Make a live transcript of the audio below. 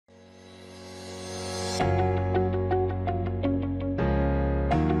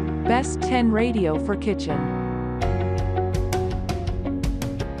Best 10 Radio for Kitchen.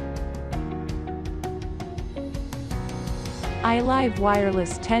 iLive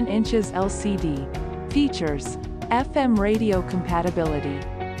Wireless 10 inches LCD. Features: FM radio compatibility,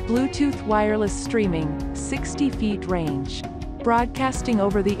 Bluetooth wireless streaming, 60 feet range, broadcasting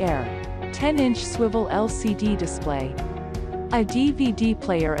over the air, 10-inch swivel LCD display. A DVD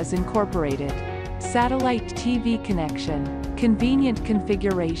player is incorporated. Satellite TV connection. Convenient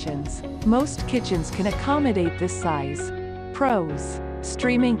configurations. Most kitchens can accommodate this size. Pros: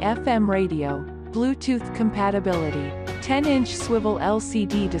 streaming FM radio, Bluetooth compatibility, 10-inch swivel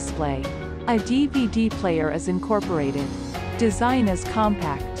LCD display. A DVD player is incorporated. Design is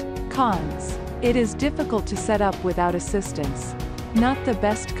compact. Cons: it is difficult to set up without assistance. Not the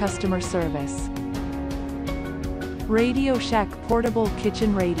best customer service. Radioshack portable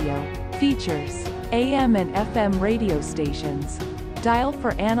kitchen radio. Features: AM and FM radio stations, dial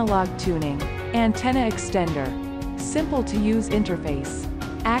for analog tuning, antenna extender, simple to use interface,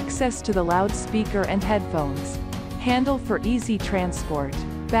 access to the loudspeaker and headphones, handle for easy transport,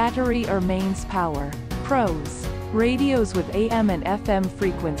 battery or mains power. Pros: radios with AM and FM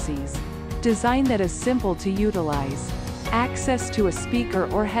frequencies, design that is simple to utilize, access to a speaker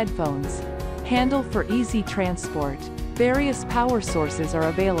or headphones, handle for easy transport, various power sources are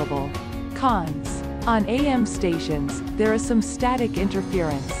available. Cons: on AM stations, there is some static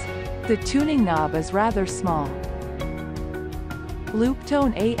interference. The tuning knob is rather small.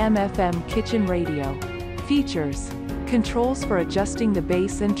 LooptoneAM FM kitchen radio. Features: controls for adjusting the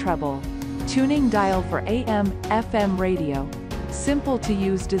bass and treble, tuning dial for AM, FM radio, simple to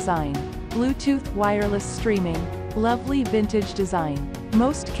use design, Bluetooth wireless streaming, lovely vintage design.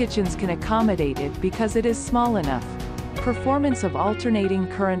 Most kitchens can accommodate it because it is small enough. Performance of alternating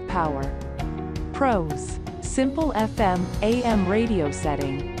current power. Pros: simple FM, AM radio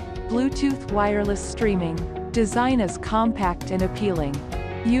setting, Bluetooth wireless streaming, design is compact and appealing.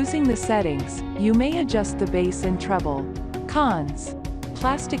 Using the settings, you may adjust the bass and treble. Cons: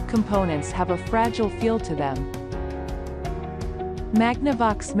 plastic components have a fragile feel to them.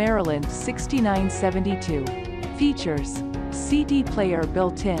 Magnavox MD6972. Features: CD player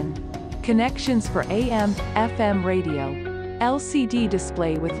built-in, connections for AM, FM radio, LCD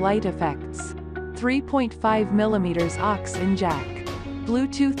display with light effects, 3.5mm aux-in jack,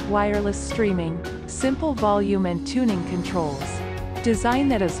 Bluetooth wireless streaming, simple volume and tuning controls, design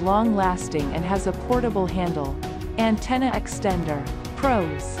that is long-lasting and has a portable handle, antenna extender.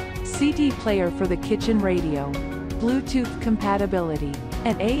 Pros: CD player for the kitchen radio, Bluetooth compatibility,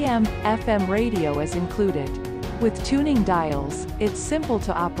 an AM, FM radio is included. With tuning dials, it's simple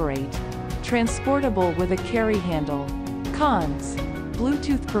to operate. Transportable with a carry handle. Cons: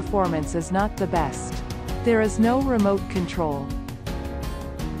 Bluetooth performance is not the best. There is no remote control.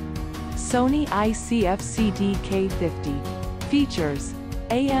 Sony ICFCDK50. Features: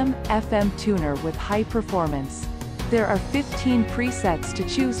 AM, FM tuner with high performance. There are 15 presets to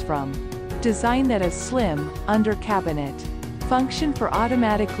choose from. Design that is slim, under cabinet. Function for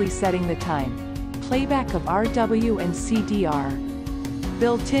automatically setting the time. Playback of RW and CDR.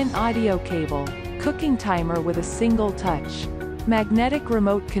 Built-in audio cable. Cooking timer with a single touch. Magnetic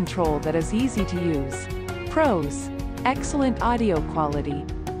remote control that is easy to use. Pros: excellent audio quality.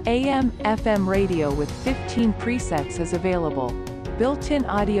 AM, FM radio with 15 presets is available. Built-in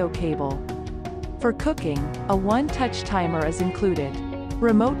audio cable. For cooking, a one-touch timer is included.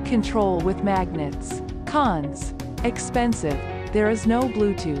 Remote control with magnets. Cons: expensive, there is no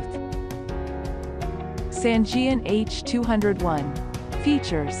Bluetooth. Sangean H201.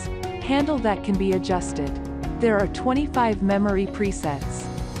 Features: handle that can be adjusted. There are 25 memory presets.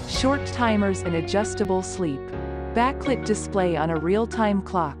 Short timers and adjustable sleep. Backlit display on a real-time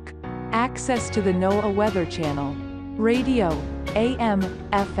clock. Access to the NOAA weather channel. Radio, AM,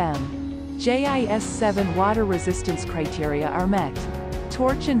 FM. JIS 7 water resistance criteria are met.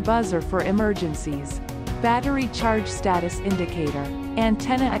 Torch and buzzer for emergencies. Battery charge status indicator.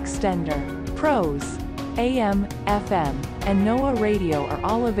 Antenna extender. Pros: AM, FM, and NOAA radio are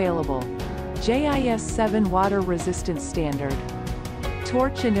all available. JIS 7 water resistance standard.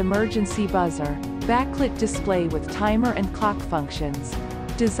 Torch and emergency buzzer. Backlit display with timer and clock functions.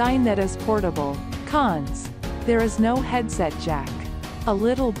 Design that is portable. Cons: there is no headset jack. A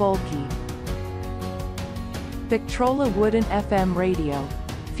little bulky. VictrolaWooden FM Radio.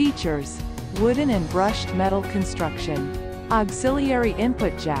 Features: wooden and brushed metal construction. Auxiliary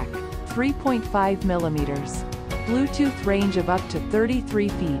input jack, 3.5mm. Bluetooth range of up to 33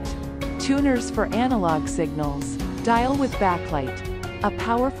 feet. Tuners for analog signals. Dial with backlight. A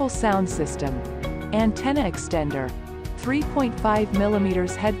powerful sound system. Antenna extender.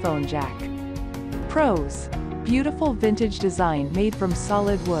 3.5mm headphone jack. Pros: beautiful vintage design made from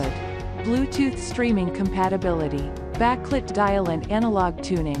solid wood. Bluetooth streaming compatibility. Backlit dial and analog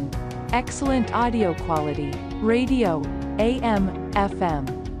tuning. Excellent audio quality. Radio, AM,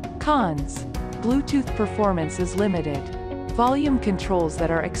 FM. Cons: Bluetooth performance is limited. Volume controls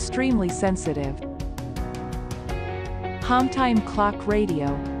that are extremely sensitive. HomtimeClock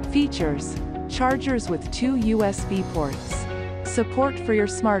Radio. Features: chargers with 2 USB ports. Support for your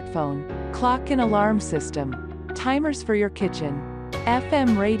smartphone. Clock and alarm system. Timers for your kitchen.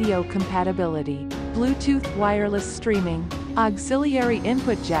 FM radio compatibility. Bluetooth wireless streaming. Auxiliary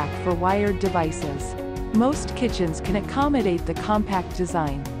input jack for wired devices. Most kitchens can accommodate the compact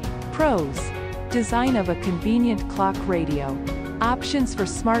design. Pros: design of a convenient clock radio. Options for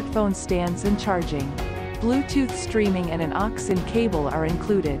smartphone stands and charging. Bluetooth streaming and an aux-in cable are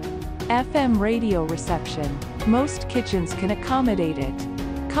included. FM radio reception. Most kitchens can accommodate it.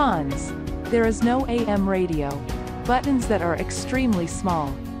 Cons: there is no AM radio. Buttons that are extremely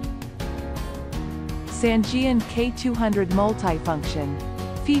small. Sangean H201 multifunction.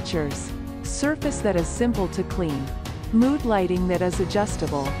 Features: surface that is simple to clean. Mood lighting that is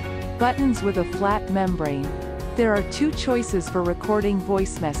adjustable. Buttons with a flat membrane. There are 2 choices for recording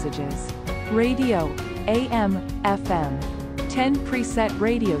voice messages. Radio, AM, FM. 10 preset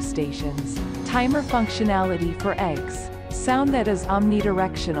radio stations. Timer functionality for eggs. Sound that is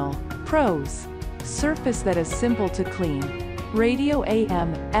omnidirectional. Pros: surface that is simple to clean. Radio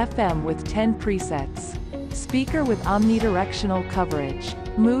AM, FM with 10 presets. Speaker with omnidirectional coverage.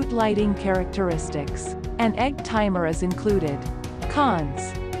 Mood lighting characteristics. An egg timer is included.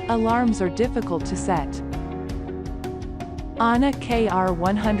 Cons: alarms are difficult to set. AUNA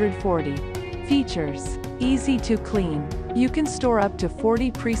KR140. Features: easy to clean. You can store up to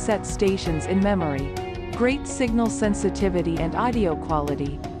 40 preset stations in memory. Great signal sensitivity and audio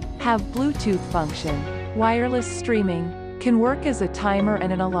quality. Have Bluetooth function. Wireless streaming. Can work as a timer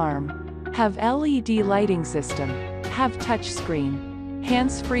and an alarm. Have LED lighting system. Have touchscreen.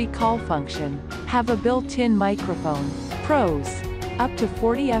 Hands-free call function. Have a built-in microphone. Pros: up to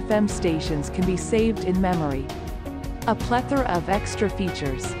 40 FM stations can be saved in memory. A plethora of extra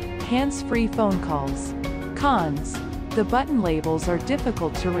features. Hands-free phone calls. Cons: the button labels are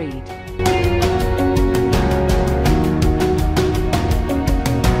difficult to read.